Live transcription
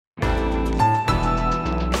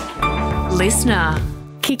listener.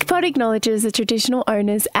 KickPod acknowledges the traditional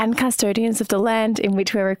owners and custodians of the land in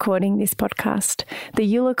which we're recording this podcast,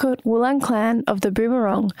 the Yulukut Wulang clan of the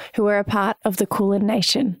Boomerang, who are a part of the Kulin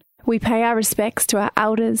Nation. We pay our respects to our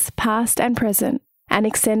elders, past and present, and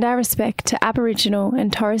extend our respect to Aboriginal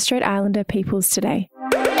and Torres Strait Islander peoples today.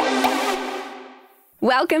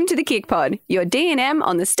 Welcome to the Kick Pod, your D&M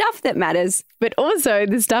on the stuff that matters, But also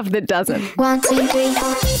the stuff that doesn't. 1, 2, 3,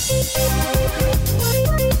 4.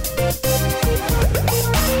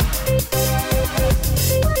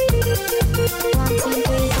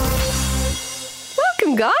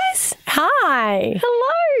 Welcome, guys. Hi.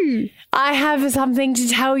 Hello. I have something to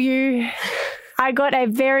tell you. I got a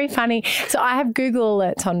very funny... So I have Google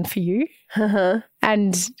alerts on for you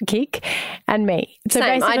and Kick and me. So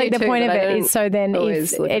Same, I basically do the too, point of but I it don't is so then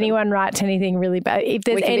always if look at them. anyone writes anything really bad, if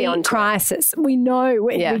there's We can be any onto it. crisis, we know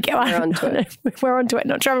we're onto it. We're onto it.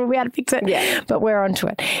 Not sure if we had to fix it, but we're onto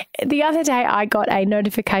it. The other day I got a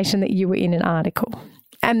notification that you were in an article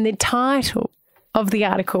and the title of the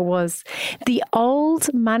article was "The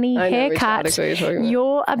Old Money I know which Haircut article you're talking about.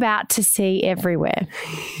 You're About to See Everywhere."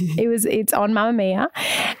 It's on Mamma Mia,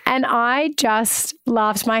 and I just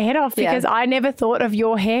laughed my head off because I never thought of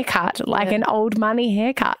your haircut like an old money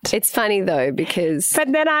haircut. It's funny though because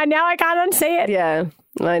But then I can't unsee it.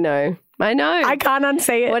 I know. I can't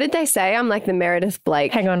unsee it. What did they say? I'm like the Meredith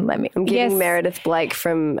Blake. Hang on, let me. I'm giving Yes. Meredith Blake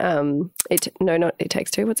from It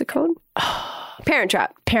Takes Two. What's it called? Parent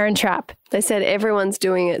Trap. Parent Trap. They said everyone's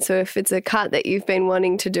doing it. So if it's a cut that you've been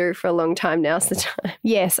wanting to do for a long time, now's the time.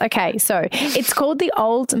 Yes. Okay. So it's called the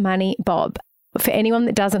Old Money Bob. For anyone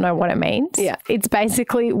that doesn't know what it means, it's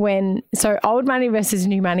basically so old money versus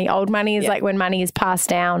new money. Old money is like when money is passed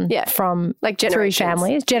down from Like through generations.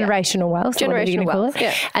 families, generational wealth, or whatever you're Generational gonna call wealth, it.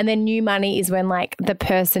 yeah. And then new money is when like the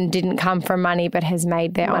person didn't come from money but has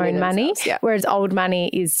made their Money own money. themselves, yeah. Whereas old money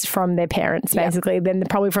is from their parents, basically. Then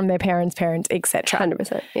probably from their parents, etc.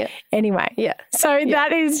 100%. Yeah. Anyway, so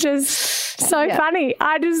that is just so funny.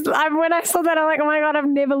 When I saw that, I'm like, oh my God, I've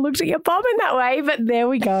never looked at your bob in that way. But there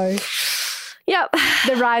we go. Yep.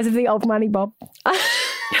 The rise of the old money bob.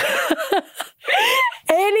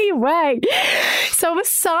 Anyway, so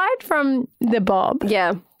aside from the bob,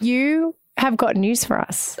 you have got news for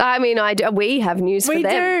us. I mean, we have news for We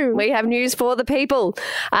them. do. We have news for the people.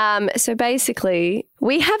 So basically,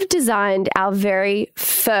 we have designed our very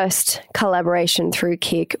first collaboration through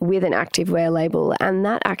Kick with an activewear label, and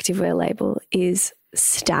that activewear label is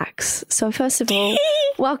Stax. So first of all,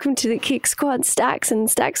 welcome to the Kick Squad Stax and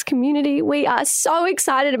Stax community. We are so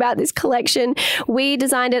excited about this collection. We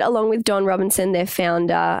designed it along with Don Robinson, their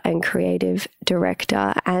founder and creative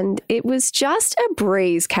director, and it was just a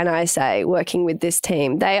breeze, can I say, working with this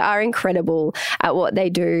team. They are incredible at what they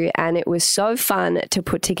do, and it was so fun to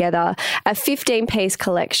put together a 15-piece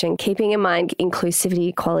collection, keeping in mind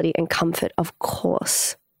inclusivity, quality, and comfort, of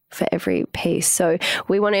course, for every piece. So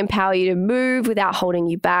we want to empower you to move without holding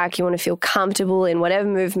you back. You want to feel comfortable in whatever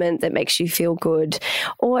movement that makes you feel good,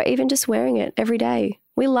 or even just wearing it every day.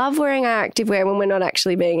 We love wearing our activewear when we're not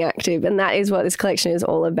actually being active, and that is what this collection is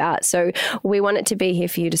all about. So we want it to be here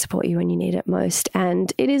for you to support you when you need it most.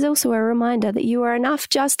 And it is also a reminder that you are enough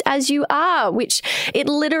just as you are, which it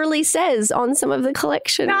literally says on some of the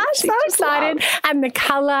collection. I'm which so I just excited. love. And the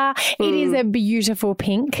colour, it is a beautiful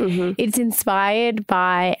pink. It's inspired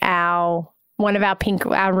by one of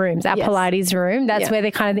our rooms, our Pilates room. That's where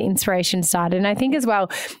the inspiration started. And I think as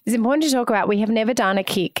well, it's important to talk about, we have never done a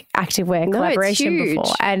Kick activewear collaboration huge.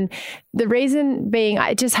 before. And the reason being,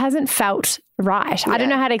 it just hasn't felt right. I don't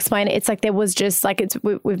know how to explain it. It's like there was just like,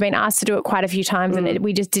 we've been asked to do it quite a few times and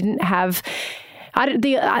we just didn't have...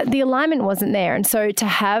 the alignment wasn't there. And so to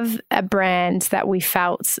have a brand that we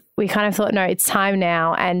kind of thought, no, it's time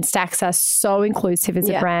now. And Stax are so inclusive as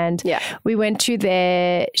a brand. Yeah. We went to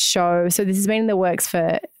their show. So this has been in the works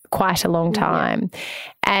for quite a long time. Yeah.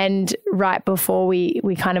 And right before we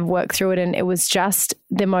kind of worked through it, and it was just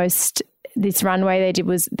this runway they did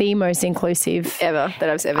was the most inclusive ever that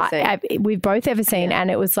I've ever seen. We've both ever seen. And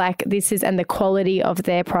it was like, and the quality of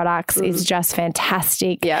their products is just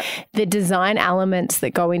fantastic. Yeah. The design elements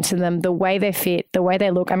that go into them, the way they fit, the way they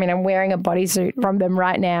look. I mean, I'm wearing a bodysuit from them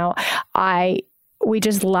right now. We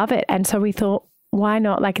just love it. And so we thought, why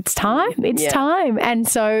not? Like, it's time. It's time. And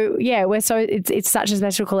so, it's such a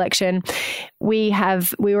special collection. We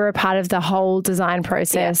were a part of the whole design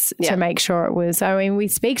process to make sure it was. I mean, we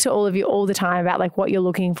speak to all of you all the time about like what you're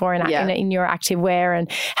looking for in your active wear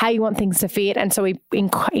and how you want things to fit. And so we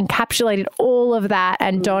encapsulated all of that.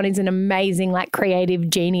 And Don is an amazing, like, creative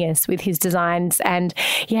genius with his designs. And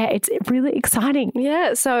it's really exciting.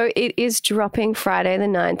 Yeah. So it is dropping Friday, the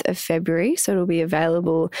 9th of February. So it'll be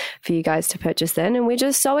available for you guys to purchase then. And we're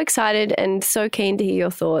just so excited and so keen to hear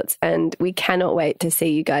your thoughts. And we cannot wait to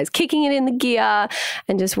see you guys kicking it in the gear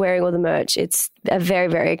and just wearing all the merch. It's a very,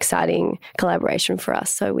 very exciting collaboration for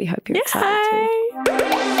us. So we hope you're excited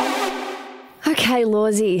too. Okay,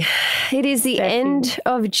 Lawsy, it is the end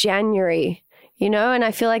of January. And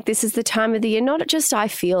I feel like this is the time of the year, not just I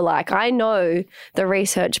feel like, I know the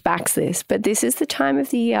research backs this, but this is the time of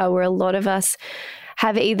the year where a lot of us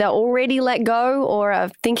have either already let go or are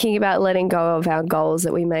thinking about letting go of our goals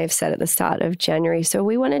that we may have set at the start of January. So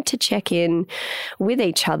we wanted to check in with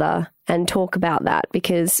each other and talk about that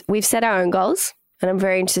because we've set our own goals. And I'm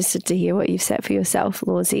very interested to hear what you've set for yourself,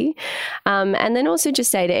 Lawsy. And then also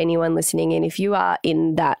just say to anyone listening in, if you are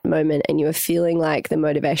in that moment and you are feeling like the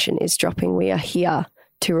motivation is dropping, we are here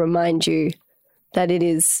to remind you that it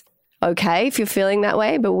is okay if you're feeling that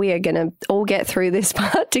way, but we are going to all get through this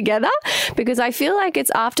part together because I feel like it's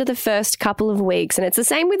after the first couple of weeks, and it's the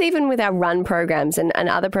same with even with our run programs and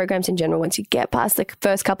other programs in general. Once you get past the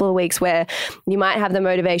first couple of weeks where you might have the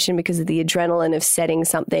motivation because of the adrenaline of setting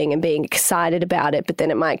something and being excited about it, but then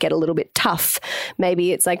it might get a little bit tough.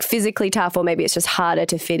 Maybe it's like physically tough or maybe it's just harder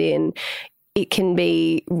to fit in. It can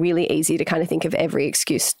be really easy to kind of think of every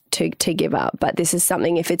excuse to give up. But this is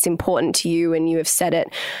something, if it's important to you and you have said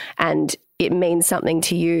it and it means something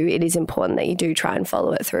to you, it is important that you do try and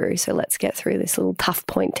follow it through. So let's get through this little tough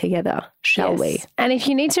point together, shall we? And if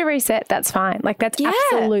you need to reset, that's fine. Like, that's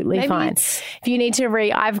absolutely fine. If you need to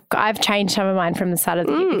I've changed some of mine from the start of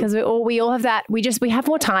the year because we all have that. We have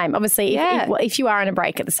more time. Obviously, if you are on a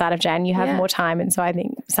break at the start of Jan, you have more time. And so I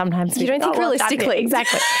think sometimes you don't think realistically.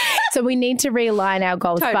 Exactly. So we need to realign our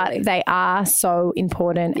goals, but they are so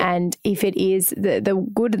important. Yeah. And if it is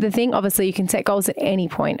the thing, obviously you can set goals at any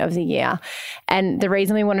point of the year. And the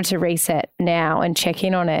reason we wanted to reset now and check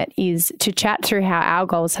in on it is to chat through how our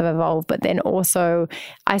goals have evolved, but then also,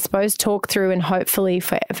 I suppose, talk through and hopefully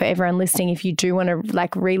for everyone listening, if you do want to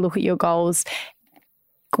like relook at your goals,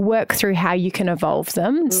 work through how you can evolve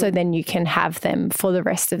them so then you can have them for the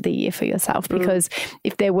rest of the year for yourself. Because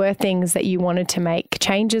if there were things that you wanted to make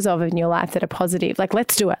changes of in your life that are positive, like,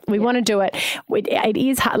 let's do it. We want to do it. It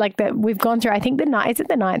is hard, like that we've gone through, I think the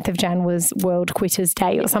 9th of Jan was World Quitters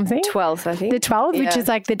Day or something? 12th, I think. The 12th, which is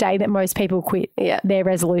like the day that most people quit their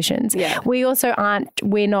resolutions. Yeah. We also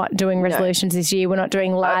we're not doing resolutions this year. We're not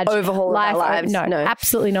doing large overhaul our lives. No,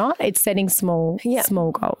 absolutely not. It's setting small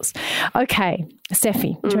goals. Okay.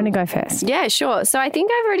 Steffi, do you want to go first? Yeah, sure. So I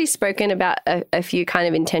think I've already spoken about a few kind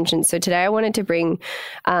of intentions. So today I wanted to bring,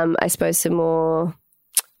 I suppose, some more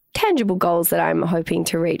tangible goals that I'm hoping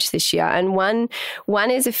to reach this year. And one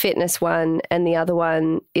is a fitness one and the other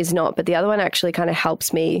one is not, but the other one actually kind of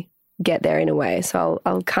helps me get there in a way. So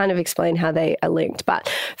I'll kind of explain how they are linked.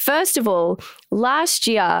 But first of all, last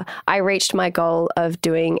year I reached my goal of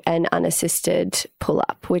doing an unassisted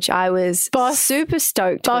pull-up, which I was super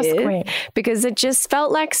stoked with because it just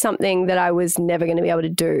felt like something that I was never going to be able to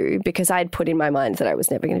do because I had put in my mind that I was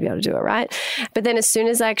never going to be able to do it, right? But then as soon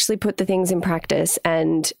as I actually put the things in practice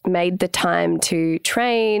and made the time to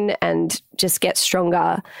train and just get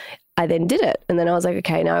stronger, I then did it. And then I was like,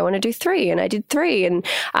 okay, now I want to do 3. And I did 3.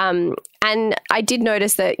 And I did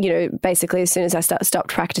notice that, basically as soon as I stopped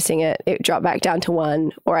practicing it, it dropped back down to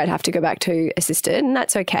 1 or I'd have to go back to assisted. And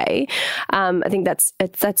that's okay. I think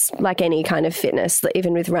that's like any kind of fitness,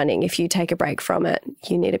 even with running. If you take a break from it,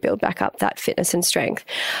 you need to build back up that fitness and strength.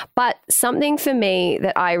 But something for me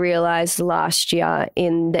that I realized last year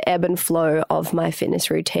in the ebb and flow of my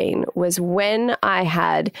fitness routine was when I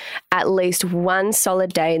had at least 1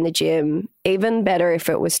 solid day in the gym, even better if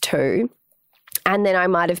it was 2. And then I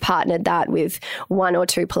might have partnered that with 1 or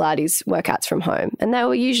 2 Pilates workouts from home. And they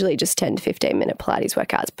were usually just 10 to 15 minute Pilates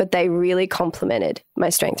workouts, but they really complemented my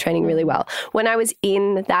strength training really well. When I was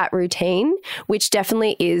in that routine, which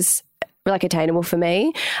definitely is like attainable for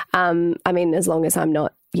me, I mean, as long as I'm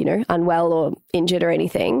not, unwell or injured or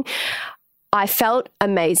anything, I felt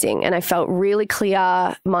amazing and I felt really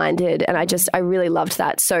clear-minded and I really loved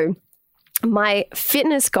that. So my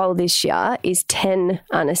fitness goal this year is 10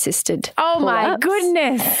 unassisted Oh my pull-ups.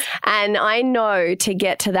 goodness. And I know to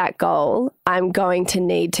get to that goal, I'm going to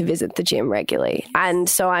need to visit the gym regularly. And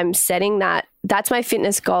so I'm setting that. That's my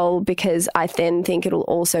fitness goal because I then think it'll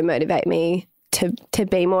also motivate me to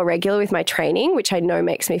be more regular with my training, which I know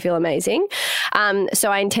makes me feel amazing. So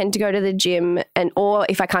I intend to go to the gym or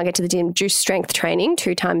if I can't get to the gym, do strength training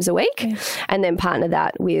 2 times a week and then partner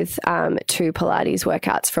that with 2 Pilates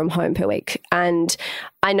workouts from home per week. And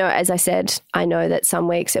I know, as I said, I know that some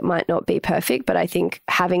weeks it might not be perfect, but I think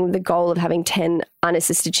having the goal of having 10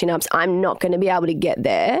 unassisted chin-ups, I'm not going to be able to get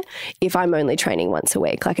there if I'm only training once a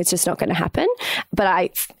week. Like, it's just not going to happen. But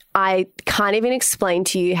I can't even explain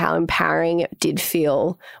to you how empowering it did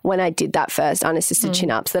feel when I did that first unassisted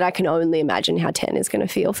chin-ups, that I can only imagine how 10 is going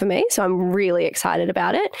to feel for me. So I'm really excited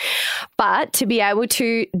about it. But to be able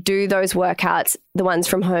to do those workouts, the ones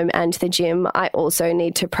from home and the gym, I also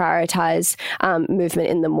need to prioritize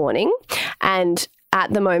movement in the morning. And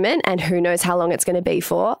at the moment, and who knows how long it's going to be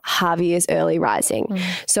for, Harvey is early rising.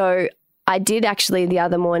 So I did actually the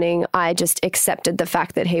other morning, I just accepted the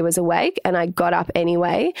fact that he was awake and I got up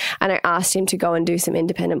anyway and I asked him to go and do some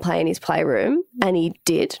independent play in his playroom and he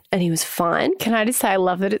did and he was fine. Can I just say I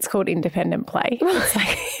love that it's called independent play. It's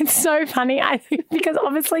like, it's so funny because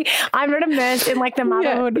obviously I'm not immersed in like the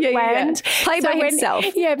motherhood land. Play by himself.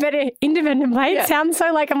 Yeah, but independent play, it sounds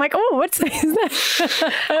so like, I'm like, oh, what's this?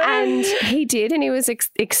 And he did and he was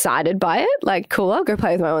excited by it. Like, cool, I'll go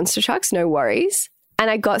play with my monster trucks, no worries. And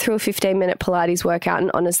I got through a 15-minute Pilates workout and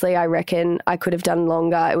honestly, I reckon I could have done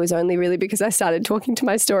longer. It was only really because I started talking to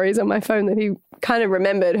my stories on my phone that he kind of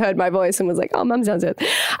remembered, heard my voice and was like, oh, Mum sounds good.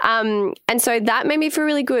 And so that made me feel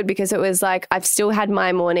really good because it was like I've still had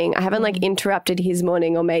my morning. I haven't like interrupted his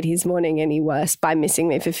morning or made his morning any worse by missing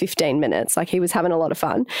me for 15 minutes. Like he was having a lot of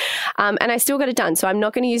fun. And I still got it done. So I'm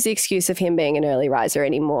not going to use the excuse of him being an early riser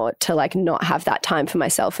anymore to like not have that time for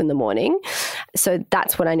myself in the morning. So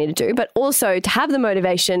that's what I need to do. But also to have the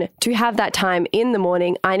motivation to have that time in the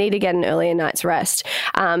morning, I need to get an earlier night's rest.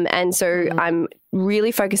 And so I'm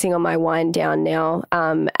really focusing on my wind down now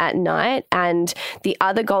at night. And the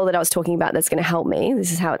other goal that I was talking about that's going to help me,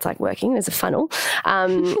 this is how it's like working, there's a funnel,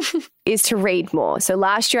 is to read more. So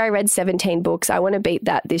last year I read 17 books. I want to beat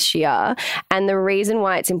that this year. And the reason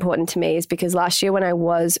why it's important to me is because last year when I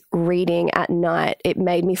was reading at night, it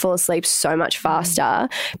made me fall asleep so much faster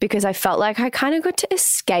because I felt like I kind of got to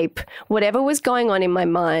escape whatever was going on in my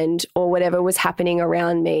mind or whatever was happening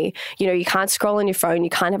around me. You know, you can't scroll on your phone. You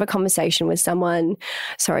can't have a conversation with someone.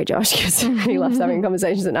 Sorry, Josh, because he loves having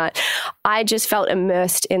conversations at night. I just felt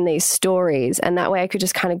immersed in these stories and that way I could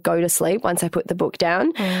just kind of go to sleep once I put the book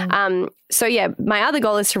down. So yeah, my other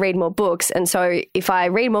goal is to read more books. And so if I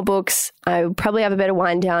read more books, I would probably have a better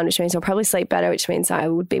wind down, which means I'll probably sleep better, which means I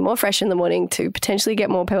would be more fresh in the morning to potentially get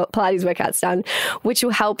more Pilates workouts done, which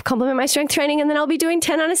will help complement my strength training. And then I'll be doing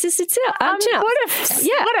 10 unassisted chin-ups.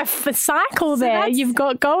 What a cycle there you've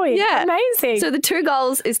got going. Yeah. Amazing. So the 2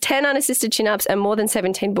 goals is 10 unassisted chin-ups and more than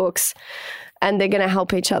 17 books. And they're going to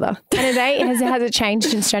help each other. And has it changed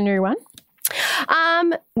since January 1?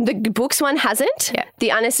 The books one hasn't. Yeah.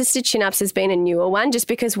 The unassisted chin-ups has been a newer one just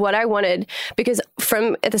because what I wanted, because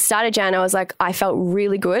from at the start of Jan, I was like, I felt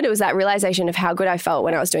really good. It was that realization of how good I felt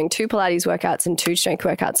when I was doing 2 Pilates workouts and 2 strength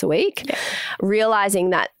workouts a week, realizing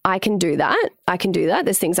that I can do that.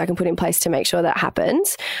 There's things I can put in place to make sure that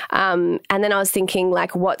happens. And then I was thinking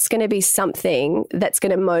like, what's going to be something that's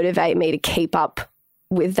going to motivate me to keep up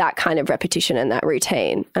with that kind of repetition and that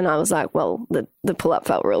routine. And I was like, well, the pull-up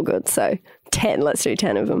felt real good. So 10, let's do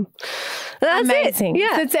 10 of them. That's amazing. It.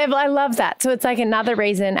 Yeah. So I love that. So it's like another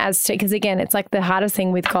reason as to, because again, it's like the hardest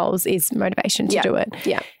thing with goals is motivation to do it.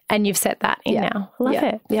 Yeah. And you've set that in now. Love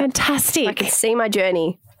it. Yeah. Fantastic. I can see my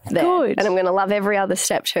journey there. Good. And I'm going to love every other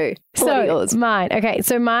step too. So mine. Okay.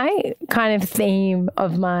 So my kind of theme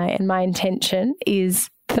of my intention is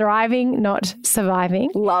thriving, not surviving.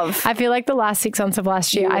 Love. I feel like the last 6 months of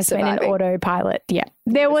last year, I spent in autopilot. Yeah.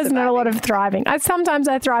 There was not a lot of thriving. Sometimes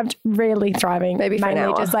I thrived, really thriving. Maybe for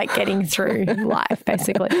mainly just like getting through life,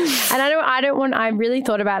 basically. And I really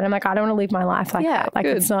thought about it. I'm like, I don't want to live my life like that. Like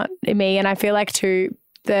it's not me. And I feel like too,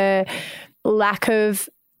 the lack of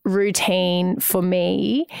routine for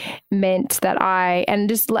me meant that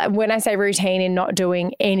when I say routine in not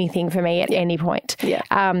doing anything for me at any point,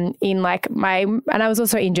 in like and I was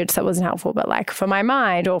also injured, so it wasn't helpful, but like for my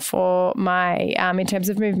mind or for my, in terms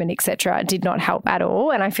of movement, etc., did not help at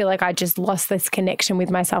all. And I feel like I just lost this connection with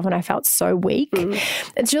myself and I felt so weak.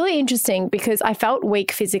 It's really interesting because I felt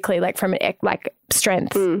weak physically, like from an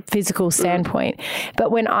strength, physical standpoint.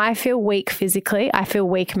 But when I feel weak physically, I feel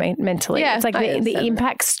weak mentally. It's like the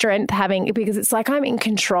impact strength having, because it's like I'm in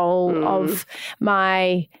control of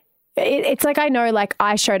my, it's like I know like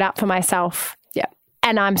I showed up for myself. Yeah.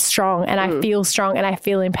 And I'm strong and I feel strong and I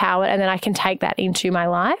feel empowered, and then I can take that into my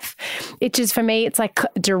life. It just, for me, it's like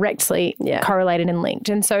directly correlated and linked.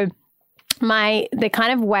 And so the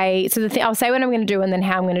kind of way, so I'll say what I'm going to do and then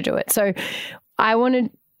how I'm going to do it. So I want to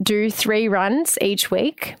do 3 runs each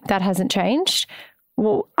week. That hasn't changed.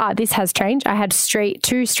 Well, this has changed. I had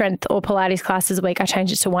 2 strength or Pilates classes a week. I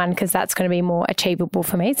changed it to 1 because that's going to be more achievable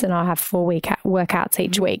for me. So now I'll have 4 workouts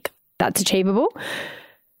each week. That's achievable.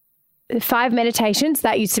 5 meditations.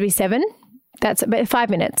 That used to be 7. That's about 5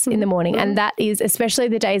 minutes in the morning. And that is, especially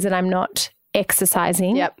the days that I'm not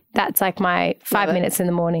exercising. Yep. That's like my 5 minutes in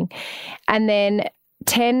the morning. And then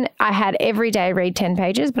 10, I had every day read 10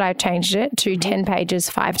 pages, but I changed it to 10 pages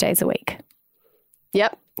 5 days a week.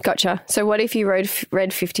 Yep. Gotcha. So what if you read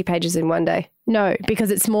 50 pages in one day? No,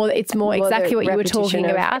 because it's more exactly what you were talking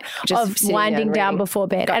about of winding down before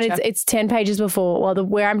bed. Gotcha. And it's 10 pages before, well,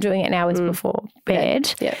 where I'm doing it now is before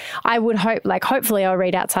bed. Yeah. I would hope, like, hopefully I'll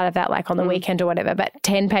read outside of that, like on the weekend or whatever, but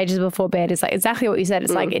 10 pages before bed is like exactly what you said.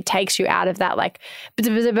 It's like it takes you out of that, like,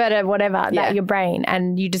 whatever, that your brain,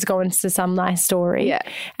 and you just go into some nice story. Yeah.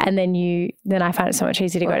 And then I find it so much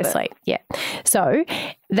easier to go to sleep. Yeah. So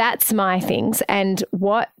that's my things. And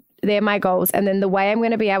they're my goals. And then the way I'm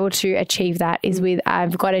going to be able to achieve that is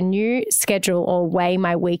I've got a new schedule or way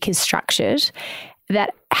my week is structured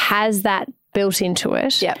that has that built into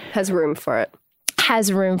it. Yeah, has room for it.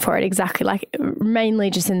 Has room for it, exactly. Like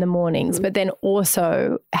mainly just in the mornings, but then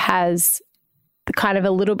also has kind of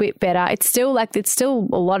a little bit better. It's still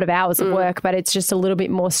a lot of hours of work, but it's just a little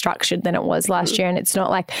bit more structured than it was last year. And it's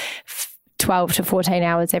not like 12 to 14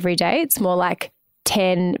 hours every day. It's more like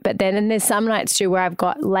 10, but then there's some nights too where I've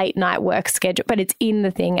got late night work schedule, but it's in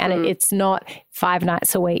the thing and it's not 5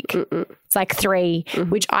 nights a week. It's like 3,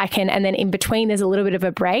 which I can, and then in between there's a little bit of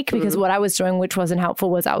a break because what I was doing, which wasn't helpful,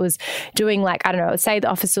 was I was doing like, I don't know, I would say the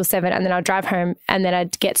office till 7 and then I'd drive home and then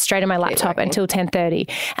I'd get straight on my laptop until 10:30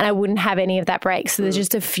 and I wouldn't have any of that break. So there's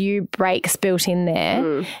just a few breaks built in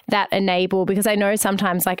there that enable, because I know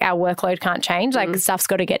sometimes like our workload can't change, like stuff's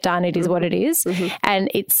got to get done. It is what it is. And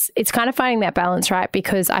it's kind of finding that balance, right?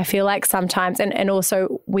 Because I feel like sometimes, and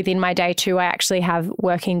also within my day too, I actually have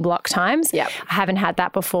working block times. Yep. I haven't had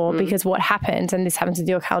that before because what happens, and this happens with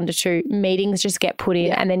your calendar too, meetings just get put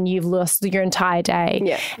in and then you've lost your entire day.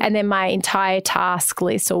 Yeah. And then my entire task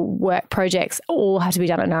list or work projects all have to be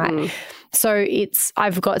done at night. So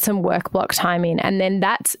I've got some work block time in, and then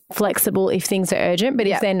that's flexible if things are urgent, but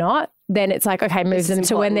if they're not, then it's like, okay, move them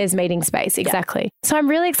to when there's meeting space. Exactly. Yeah. So I'm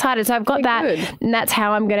really excited. So I've got and that's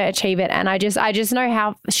how I'm going to achieve it. And I just know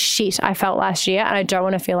how shit I felt last year and I don't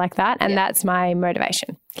want to feel like that. And that's my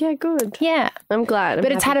motivation. Yeah, good. Yeah. I'm glad.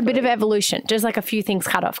 But it's had a bit of evolution, just like a few things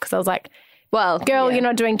cut off because I was like, well, girl, you're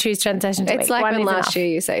not doing 2 strength sessions a week. It's like when last year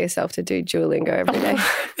you set yourself to do Duolingo every day.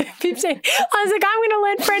 15. I was like, I'm going to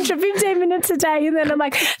learn French for 15 minutes a day. And then I'm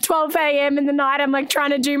like 12 a.m. in the night, I'm like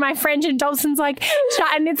trying to do my French and Dobson's like,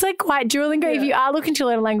 and it's like quite Duolingo. Yeah. If you are looking to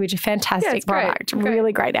learn a language, a fantastic product,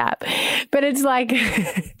 really great app. But it's like,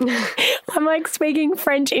 I'm like speaking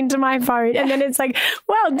French into my phone and then it's like,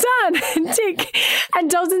 well done, tick.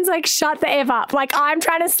 And Dobson's like, shut the F up. Like I'm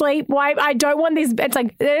trying to sleep. Why? I don't want this. It's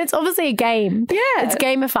like, it's obviously a game. Yeah. It's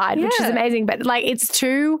gamified, which is amazing. But like it's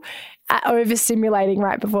too overstimulating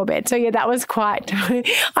right before bed. So yeah, that was quite,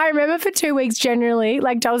 I remember for 2 weeks generally,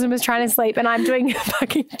 like Dalton was trying to sleep and I'm doing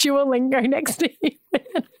fucking Duolingo next to him.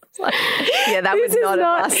 Like, that would not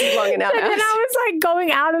have lasted long enough. And then I was like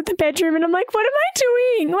going out of the bedroom and I'm like, what am I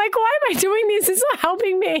doing? Like, why am I doing this? It's not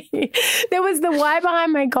helping me. There was the why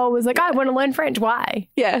behind my goal was like, I want to learn French. Why?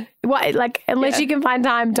 Yeah. Why? Like, unless you can find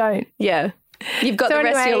time, don't. Yeah. You've got the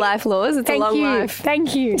rest of your life, Laws. It's a long life.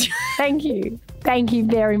 Thank you. Thank you. Thank you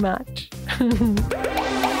very much. 1,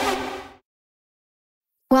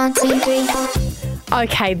 2, 3, 4.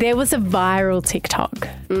 Okay, there was a viral TikTok.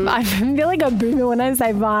 I feel like a boomer when I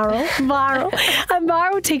say viral. A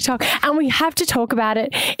viral TikTok. And we have to talk about it.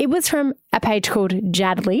 It was from a page called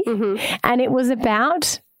Jadly and it was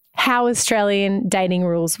about how Australian dating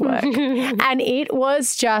rules work. And it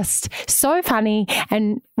was just so funny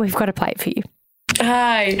and we've got to play it for you.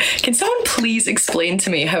 Hi, can someone please explain to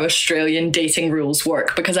me how Australian dating rules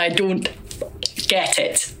work? Because I don't get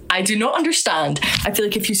it. I do not understand. I feel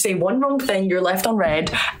like if you say one wrong thing, you're left on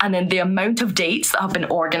red, and then the amount of dates that have been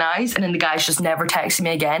organised and then the guy's just never texting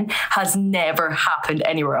me again has never happened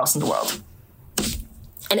anywhere else in the world.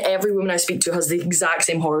 And every woman I speak to has the exact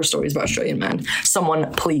same horror stories about Australian men.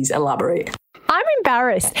 Someone please elaborate. I'm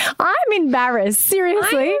embarrassed.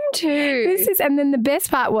 Seriously. I am too. And then the best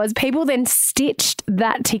part was people then stitched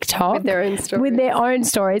that TikTok With their own stories. With their own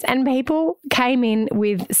stories, and people came in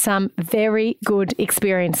with some very good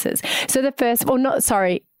experiences. So the first,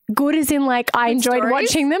 good as in like I enjoyed stories?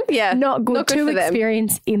 watching them. Yeah. Not good Not good to for them.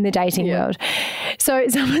 experience in the dating world. So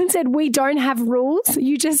someone said, we don't have rules.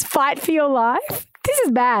 You just fight for your life. This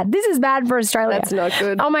is bad. This is bad for Australia. That's not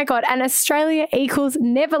good. Oh my God. And Australia equals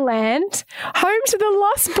Neverland, home to the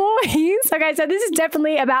lost boys. Okay, so this is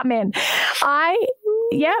definitely about men. I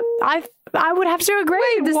would have to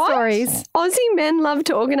agree with the stories. Aussie men love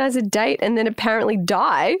to organise a date and then apparently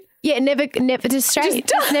die. Yeah, never, just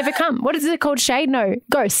never come. What is it called? Shade? No,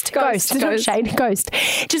 ghost. It's not shade, ghost.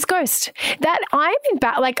 Just ghost. That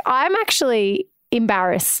I'm actually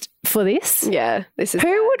embarrassed for this. Yeah, this is Who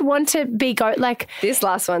bad. would want to be This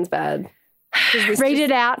last one's bad. Read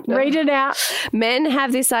it out. Men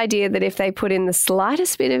have this idea that if they put in the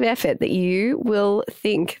slightest bit of effort that you will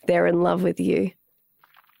think they're in love with you.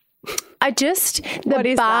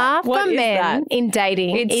 The bar for men in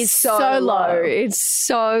dating is so low. It's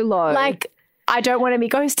so low. Like, I don't want to be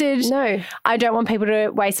ghosted. No. I don't want people to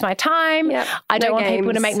waste my time. Yep. I don't No want people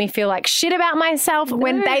to games. make me feel like shit about myself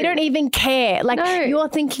when they don't even care. Like, you're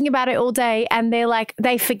thinking about it all day and they're like,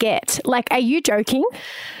 they forget. Like, are you joking?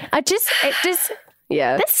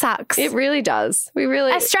 Yeah. This sucks. It really does.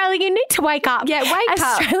 Australia, you need to wake up. Yeah, wake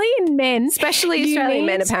up. Australian men. Especially you Australian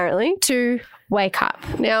men, need apparently. to wake up.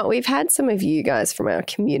 Now, we've had some of you guys from our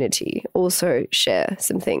community also share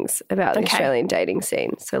some things about the Australian dating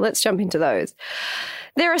scene. So let's jump into those.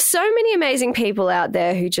 There are so many amazing people out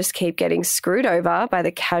there who just keep getting screwed over by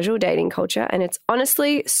the casual dating culture, and it's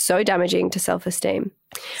honestly so damaging to self-esteem.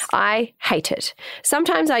 I hate it.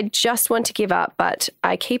 Sometimes I just want to give up, but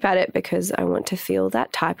I keep at it because I want to feel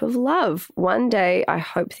that type of love. One day, I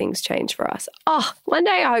hope things change for us. One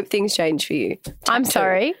day, I hope things change for you. I'm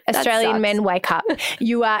sorry. Australian sucks. men, wake up.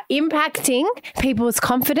 You are impacting people's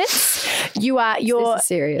confidence. You're This is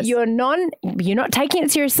serious. You're not taking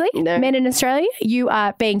it seriously. No. Men in Australia, you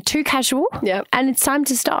are being too casual. Yep. And it's time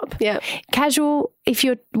to stop. Yep. Casual, if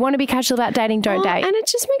you want to be casual about dating, don't date. And it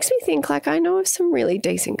just makes me think, like, I know of some really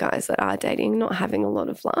decent guys that are dating, not having a lot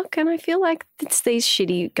of luck. And I feel like it's these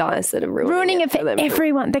shitty guys that are ruining it for them.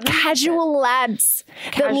 everyone. The casual lads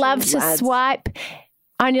that love to lads. swipe.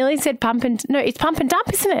 I nearly said it's pump and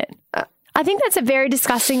dump, isn't it? I think that's a very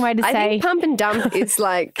disgusting way to I say. think pump and dump is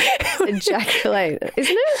like ejaculate,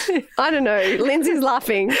 isn't it? I don't know. Lindsay's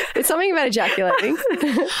laughing. It's something about ejaculating.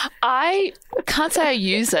 I can't say I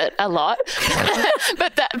use it a lot,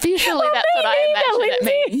 but visually that's what I imagine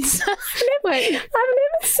it means. Wait, I've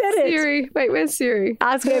never said it. Siri. Wait, where's Siri?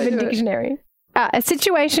 Ask Urban Dictionary. A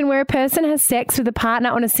situation where a person has sex with a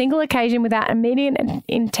partner on a single occasion without immediate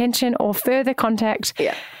intention or further contact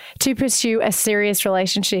to pursue a serious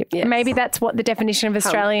relationship. Yes. Maybe that's what the definition of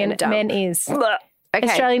Australian and dump. men is. Okay.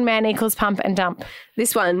 Australian man equals pump and dump.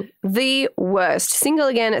 This one, the worst. Single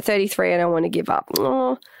again at 33 and I want to give up.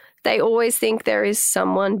 Oh, they always think there is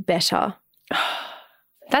someone better.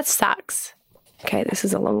 That sucks. Okay, this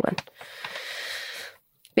is a long one.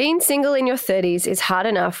 Being single in your 30s is hard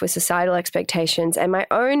enough with societal expectations and my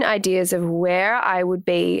own ideas of where I would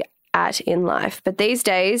be at in life. But these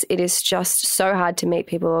days, it is just so hard to meet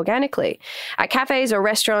people organically. At cafes or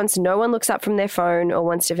restaurants, no one looks up from their phone or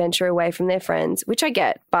wants to venture away from their friends, which I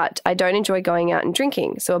get, but I don't enjoy going out and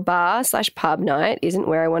drinking. So a bar/pub night isn't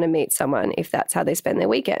where I want to meet someone if that's how they spend their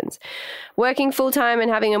weekends. Working full-time and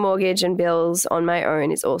having a mortgage and bills on my own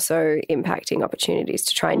is also impacting opportunities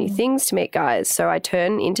to try new things to meet guys. So I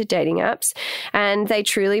turn into dating apps and they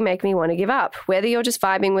truly make me want to give up. Whether you're just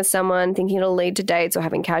vibing with someone, thinking it'll lead to dates or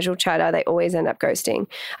having casual chatter, they always end up ghosting.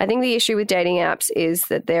 I think the issue with dating apps is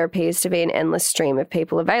that there appears to be an endless stream of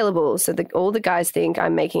people available. So all the guys think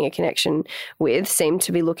I'm making a connection with seem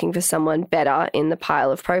to be looking for someone better in the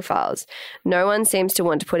pile of profiles. No one seems to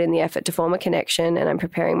want to put in the effort to form a connection, and I'm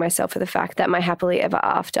preparing myself for the fact that my happily ever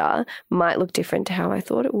after might look different to how I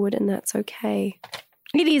thought it would, and that's okay.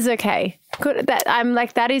 It is okay. Good.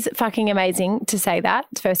 That is fucking amazing to say that,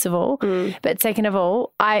 first of all. But second of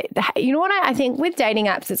all, you know what I think with dating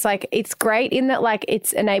apps, it's great in that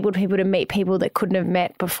it's enabled people to meet people that couldn't have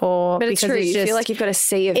met before. But it's true. You feel like you've got a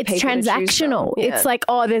sea of people. It's transactional. To choose from. It's like,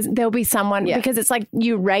 there'll be someone because it's like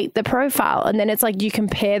you rate the profile and then it's like you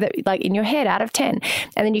compare in your head out of 10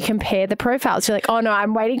 and then you compare the profiles. You're like, oh no,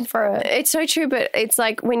 I'm waiting for a. It's so true, but it's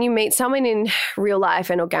like when you meet someone in real life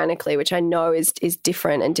and organically, which I know is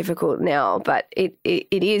different and difficult now, but it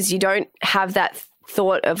is, you don't have that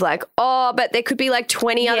thought of like, oh, but there could be like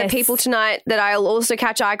 20 other Yes. people tonight that I'll also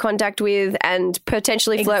catch eye contact with and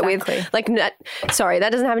potentially flirt Exactly. with. Like, sorry,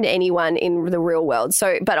 that doesn't happen to anyone in the real world.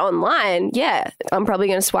 So, but online, yeah, I'm probably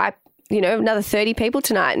going to swipe, another 30 people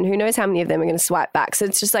tonight, and who knows how many of them are going to swipe back. So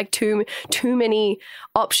it's just like too many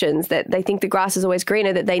options that they think the grass is always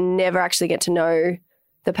greener, that they never actually get to know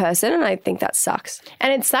the person, and I think that sucks.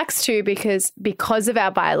 And it sucks too because of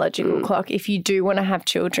our biological clock, if you do want to have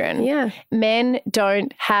children, Yeah. men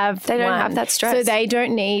don't have They don't one. have that stress. So they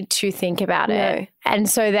don't need to think about it. And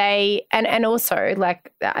so they, and also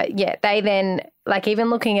like, they then, like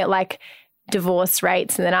even looking at like divorce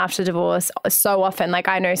rates and then after divorce, so often, like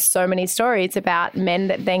I know so many stories about men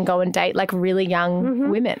that then go and date like really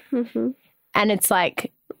young women. And it's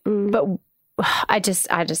like, but I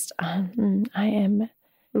am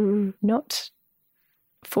not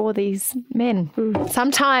for these men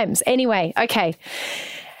sometimes. Anyway, okay.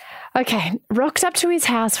 Rocked up to his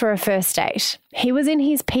house for a first date. He was in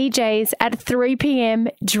his PJs at 3 p.m.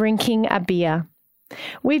 drinking a beer.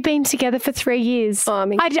 We've been together for 3 years. Oh, I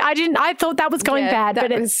mean- I thought that was going bad, that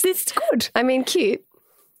but was- it's good. I mean, cute.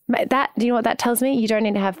 That, do you know what that tells me? You don't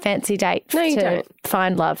need to have fancy dates No, you to don't.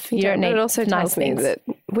 find love. You don't But need it also nice tells me things. that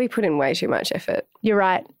we put in way too much effort. You're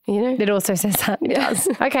right. You know? It also says that. It does.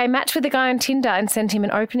 Okay, match with a guy on Tinder and send him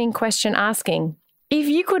an opening question asking, if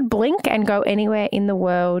you could blink and go anywhere in the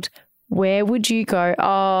world, where would you go?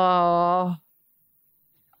 Oh,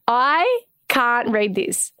 I can't read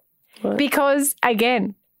this What? because,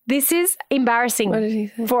 again, this is embarrassing What did he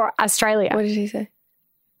say? for Australia. What did he say?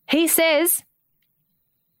 He says,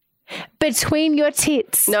 between your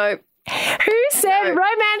tits. No, Who said No.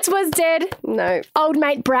 romance was dead? no. Old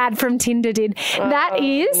mate Brad from Tinder did. That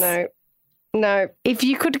is, No. if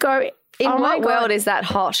you could go In oh my what God. world is that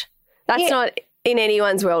hot? That's Yeah. not in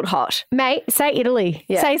anyone's world hot. Mate, say Italy.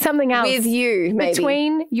 Yeah. Say something else. With you, maybe.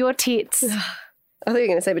 Between your tits. I thought you were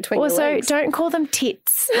going to say between your Also, legs. don't call them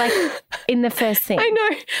tits like in the first thing. I know.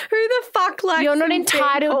 Who the fuck likes You're not them being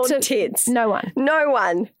entitled called to tits. No one. No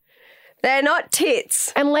one. They're not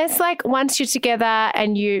tits. Unless like once you're together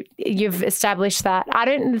and you've established that.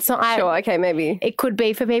 It's not Sure, okay, maybe. it could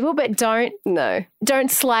be for people, but don't No.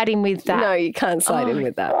 slide in with that. No, you can't slide in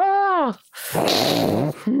with that.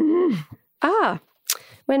 Oh.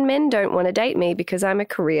 When men don't want to date me because I'm a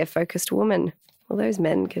career-focused woman. Well, those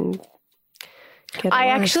men can get I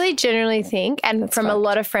alive. actually generally think, and from a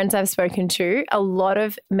lot of friends I've spoken to, a lot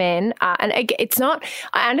of men are, and it's not,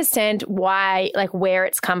 I understand why, like where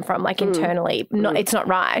it's come from, like internally, it's not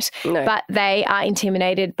right, No. but they are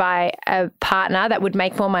intimidated by a partner that would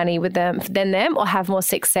make more money with them than them or have more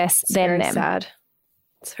success than very them. sad.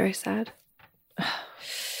 It's very sad.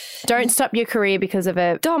 Don't stop your career because of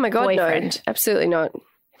a Oh my God, boyfriend. no. Absolutely not.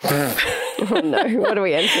 Oh no, what are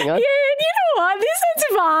we entering on? Yeah, you know what? This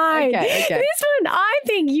one's fine. Okay. This one, I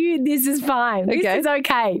think this is fine. This Okay. is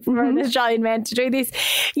okay for an Australian man to do this.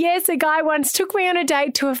 Yes, a guy once took me on a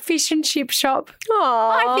date to a fish and chip shop.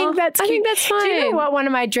 I think that's cute. I think that's fine. Do you know what one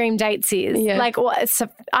of my dream dates is? Yeah. Like,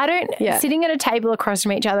 I don't, Yeah. sitting at a table across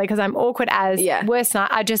from each other because I'm awkward as worst night.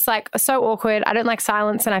 I just like, so awkward. I don't like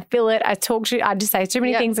silence and I feel it. I just say too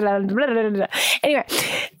many things. Blah, blah, blah, blah, blah. Anyway,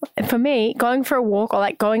 for me, going for a walk or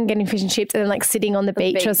like going and getting fish and chips and then like sitting on the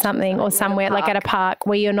beach or something or somewhere like at a park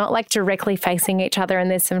where you're not like directly facing each other and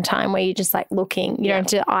there's some time where you're just like looking, you don't have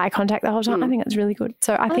to eye contact the whole time. I think that's really good.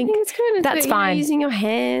 So I think it's good. that's fine. Using your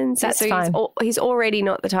hands. That's So fine. He's already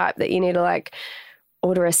not the type that you need to like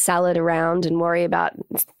order a salad around and worry about,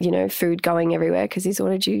 food going everywhere because he's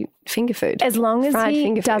ordered you finger food. As long as Fried he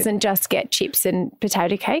finger food. doesn't just get chips and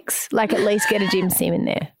potato cakes, like at least get a dim sim in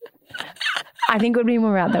there. I think would be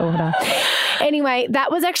more out the order. Anyway, that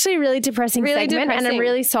was actually a really depressing segment, and I'm depressing.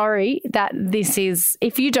 really sorry that this is.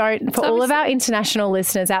 If you don't, for all of our international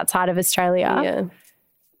listeners outside of Australia, Yeah.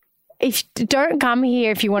 if don't come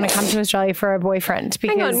here if you want to come to Australia for a boyfriend.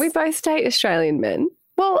 Because, Hang on, we both date Australian men.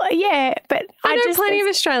 well, yeah, but I know just plenty of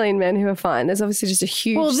Australian men who are fine. There's obviously just a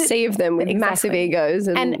huge sea of them with massive egos,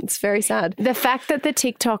 and it's very sad. the fact that the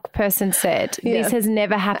TikTok person said Yeah. this has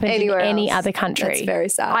never happened Anywhere in any else. other country. That's very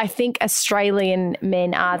sad. I think Australian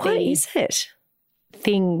men are What the is it?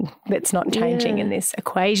 thing that's not changing in this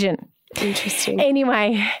equation. Interesting.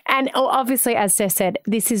 Anyway, and obviously, as Steph said,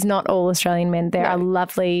 this is not all Australian men. There are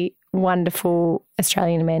lovely, wonderful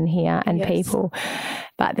Australian men here and people,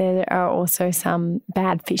 but there are also some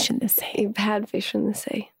bad fish in the sea. Bad fish in the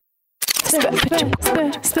sea.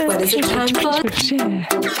 What is it time for?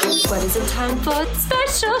 What is it time for?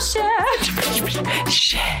 Special share.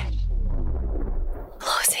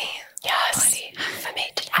 Lucy. Yes. For me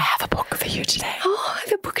today. I have a book for you today. Oh, I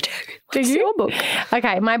have a book too. What's your book?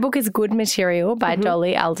 Okay, my book is Good Material by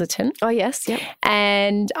Dolly Alderton. Oh, yes. Yep.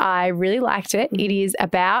 And I really liked it. It is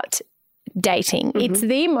about dating. It's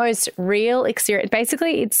the most real experience.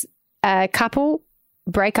 Basically, it's a couple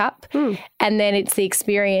break up and then it's the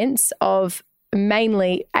experience of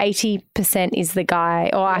mainly 80% is the guy,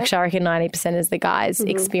 or actually I reckon 90% is the guy's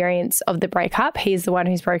experience of the breakup. He's the one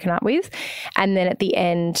who's broken up with. And then at the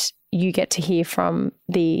end, you get to hear from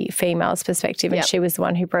the female's perspective, and she was the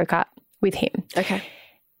one who broke up with him. Okay.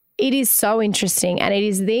 It is so interesting, and it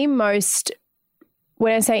is the most,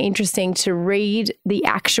 when I say interesting, to read the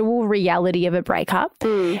actual reality of a breakup,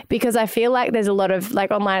 because I feel like there's a lot of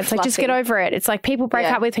like online, it's like, just get over it. It's like people break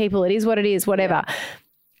up with people. It is what it is, whatever.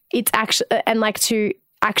 It's actually, and like to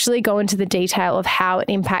actually go into the detail of how it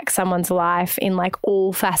impacts someone's life in like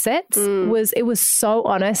all facets it was so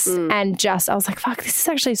honest and just, I was like, fuck, this is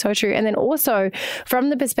actually so true. And then also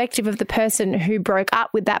from the perspective of the person who broke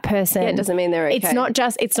up with that person. It doesn't mean they're okay.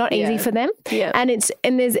 It's not easy for them. Yeah. And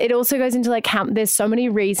it also goes into like how there's so many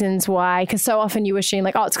reasons why, because so often you assume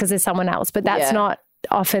like, oh, it's because there's someone else, but that's not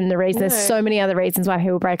often the reason. There's so many other reasons why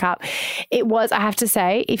people break up. It was, I have to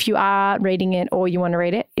say, if you are reading it or you want to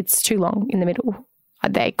read it, it's too long in the middle.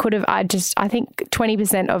 They could have, I think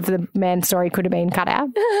 20% of the man's story could have been cut out.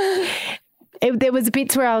 There was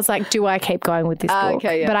bits where I was like, do I keep going with this book?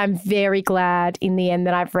 Okay, yeah. But I'm very glad in the end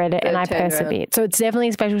that I've read it and I persevered. So it's definitely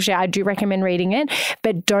a special share. I do recommend reading it,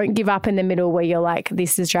 but don't give up in the middle where you're like,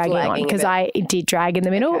 this is dragging on. Because it did drag in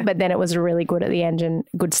the middle, but then it was really good at the end and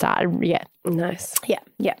good start. Yeah. Nice.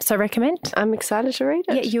 Yeah. So recommend. I'm excited to read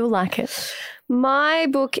it. Yeah, you'll like it. My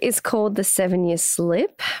book is called The 7-Year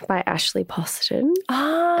Slip by Ashley Poston.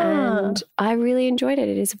 And I really enjoyed it.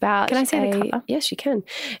 It is about... Can I see the cover? Yes, you can.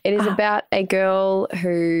 It is about a girl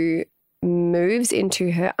who moves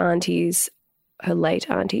into her late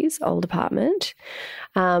auntie's old apartment.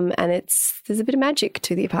 And there's a bit of magic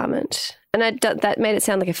to the apartment. And that made it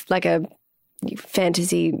sound like a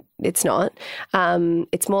fantasy. It's not.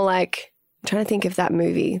 It's more like... I'm trying to think of that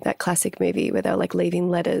movie, that classic movie where they were like leaving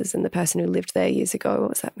letters and the person who lived there years ago, what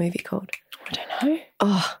was that movie called? I don't know.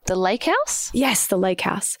 Oh, The Lake House? yes, The Lake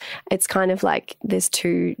House. It's kind of like there's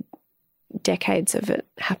 2 decades of it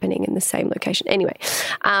happening in the same location. Anyway,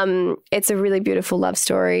 it's a really beautiful love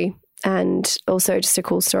story and also just a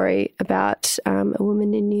cool story about a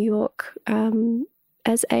woman in New York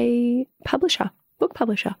as a book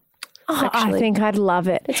publisher. Oh, I think I'd love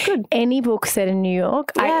it. It's good. Any book set in New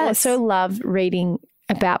York. Yes. I also love reading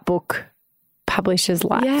about book publishers'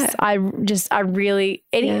 lives.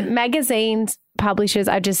 Yeah. Magazines, publishers,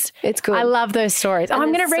 it's good. I love those stories. And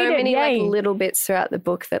I'm going to read so it. many Yay. like little bits throughout the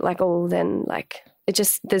book that like all then like it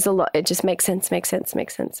just there's a lot. It just makes sense.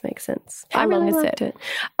 How long is liked it?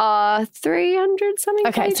 300 something.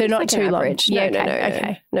 Okay, pages, so not like too long. average.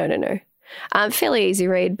 Yeah, No. Fairly easy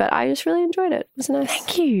read, but I just really enjoyed it. It was nice.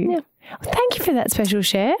 Thank you. Yeah. Well, thank you for that special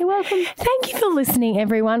share. You're welcome. Thank you for listening,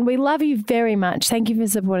 everyone. We love you very much. Thank you for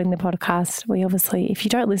supporting the podcast. We obviously, if you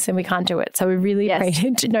don't listen, we can't do it. So we really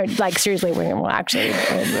appreciate it. No, like seriously, we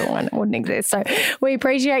wouldn't exist. So we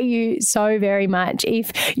appreciate you so very much.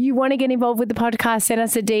 If you want to get involved with the podcast, send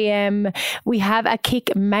us a DM. We have a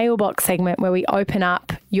Kick mailbox segment where we open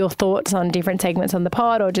up your thoughts on different segments on the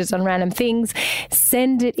pod or just on random things.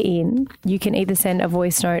 Send it in. You can either send a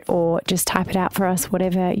voice note or just type it out for us,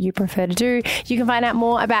 whatever you prefer to do. You can find out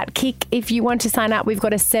more about Kick if you want to sign up. We've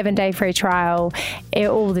got a 7-day free trial.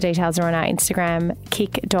 All the details are on our Instagram,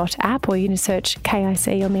 kick.app, or you can search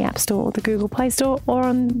KIC on the App Store or the Google Play Store or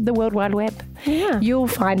on the World Wide Web. Yeah. You'll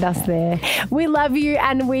find us there. We love you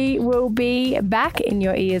and we will be back in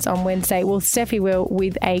your ears on Wednesday. Well, Steffi will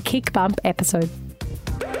with a Kick Bump episode.